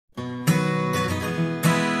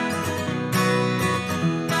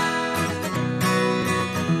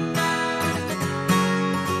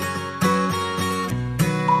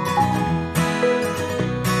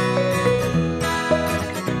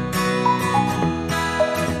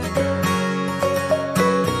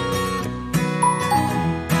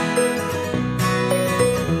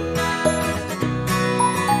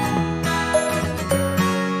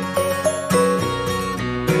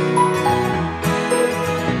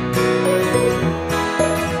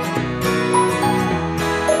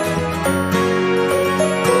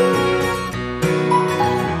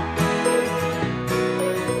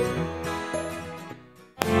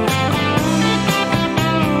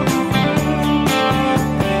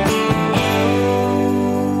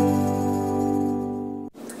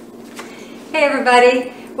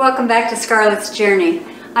everybody, welcome back to Scarlet's Journey.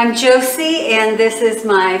 I'm Josie and this is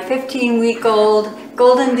my 15-week-old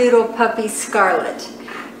golden doodle puppy Scarlet,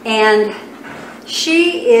 and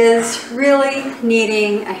she is really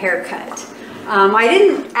needing a haircut. I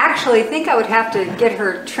didn't actually think I would have to get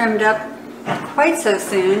her trimmed up quite so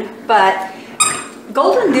soon, but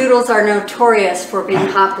golden doodles are notorious for being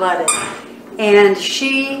hot-blooded, and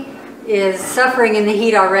she is suffering in the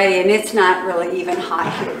heat already, and it's not really even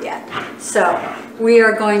hot here yet. So we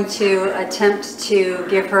are going to attempt to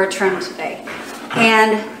give her a trim today.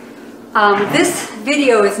 And this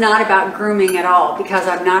video is not about grooming at all because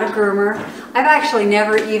I'm not a groomer. I've actually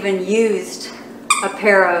never even used a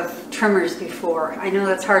pair of trimmers before. I know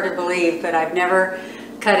that's hard to believe, but I've never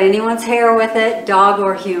cut anyone's hair with it, dog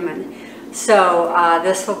or human. So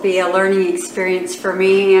this will be a learning experience for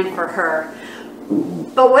me and for her.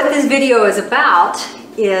 But what this video is about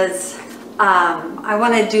is I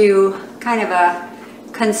want to do kind of a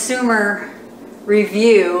consumer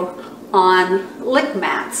review on lick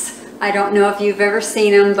mats. I don't know if you've ever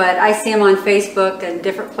seen them, but I see them on Facebook and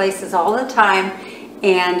different places all the time.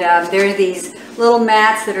 And there are these little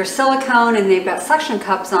mats that are silicone and they've got suction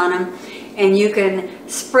cups on them. And you can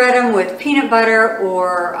spread them with peanut butter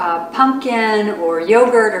or pumpkin or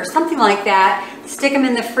yogurt or something like that. Stick them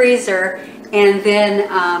in the freezer, and then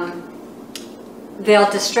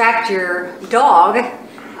they'll distract your dog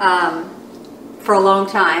for a long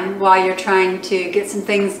time while you're trying to get some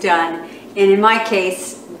things done. And in my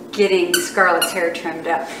case, getting Scarlet's hair trimmed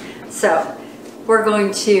up. So we're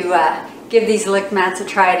going to give these lick mats a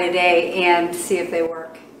try today and see if they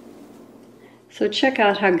work. So check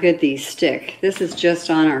out how good these stick. This is just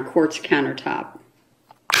on our quartz countertop.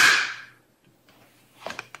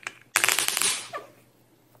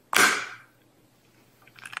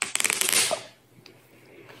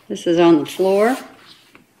 This is on the floor.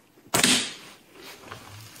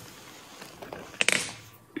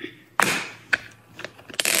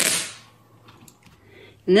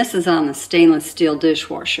 And this is on the stainless steel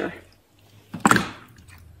dishwasher.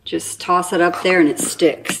 Just toss it up there and it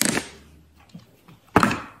sticks.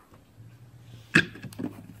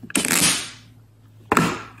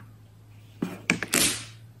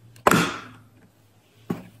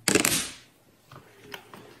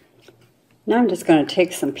 Now I'm just going to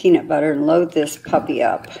take some peanut butter and load this puppy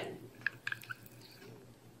up.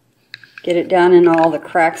 Get it down in all the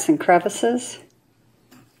cracks and crevices.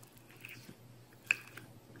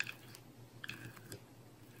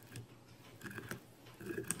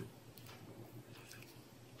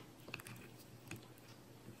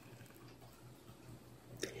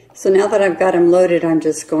 So now that I've got them loaded, I'm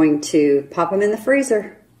just going to pop them in the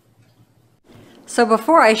freezer. So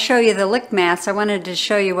before I show you the lick mats, I wanted to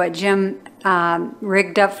show you what Jim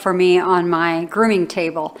rigged up for me on my grooming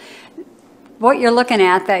table. What you're looking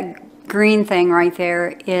at, that green thing right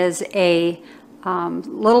there, is a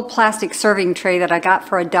little plastic serving tray that I got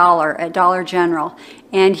for $1 at Dollar General.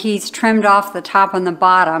 And he's trimmed off the top and the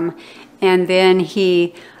bottom, and then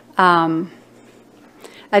he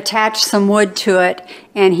attached some wood to it,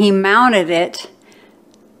 and he mounted it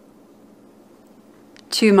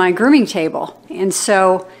to my grooming table. And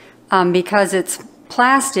so because it's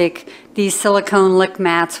plastic, these silicone lick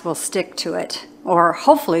mats will stick to it, or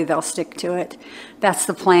hopefully they'll stick to it. That's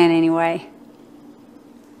the plan anyway.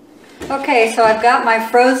 Okay, so I've got my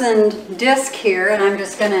frozen disc here, and I'm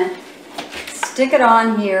just gonna stick it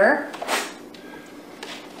on here.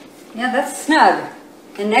 Yeah, that's snug.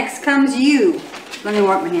 And next comes you. Let me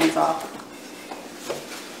wipe my hands off.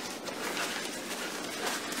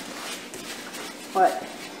 What?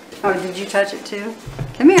 Oh, did you touch it too?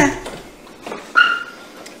 Come here.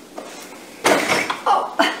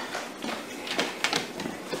 Oh.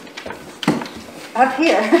 Up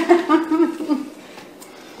here.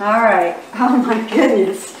 All right. Oh my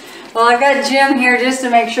goodness. Well, I've got Jim here just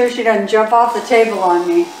to make sure she doesn't jump off the table on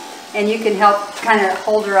me. And you can help kind of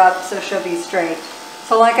hold her up so she'll be straight.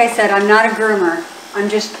 So like I said, I'm not a groomer. I'm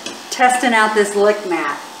just testing out this lick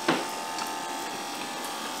mat.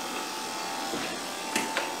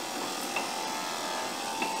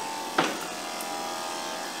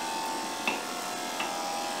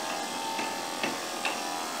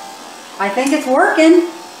 I think it's working.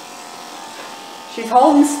 She's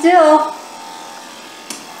holding still.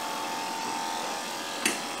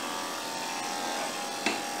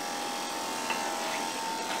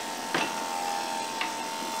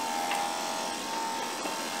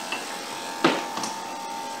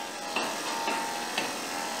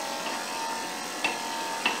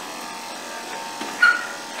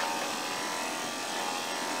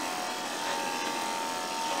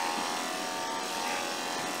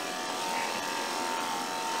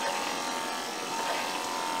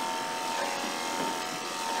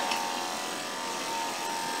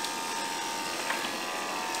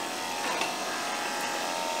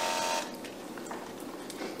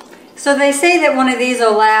 So they say that one of these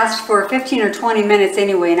will last for 15 or 20 minutes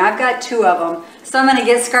anyway, and I've got 2 of them. So I'm going to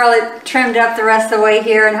get Scarlet trimmed up the rest of the way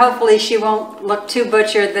here, and hopefully she won't look too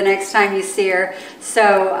butchered the next time you see her.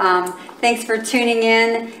 So thanks for tuning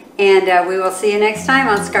in, and we will see you next time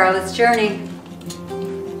on Scarlet's Journey.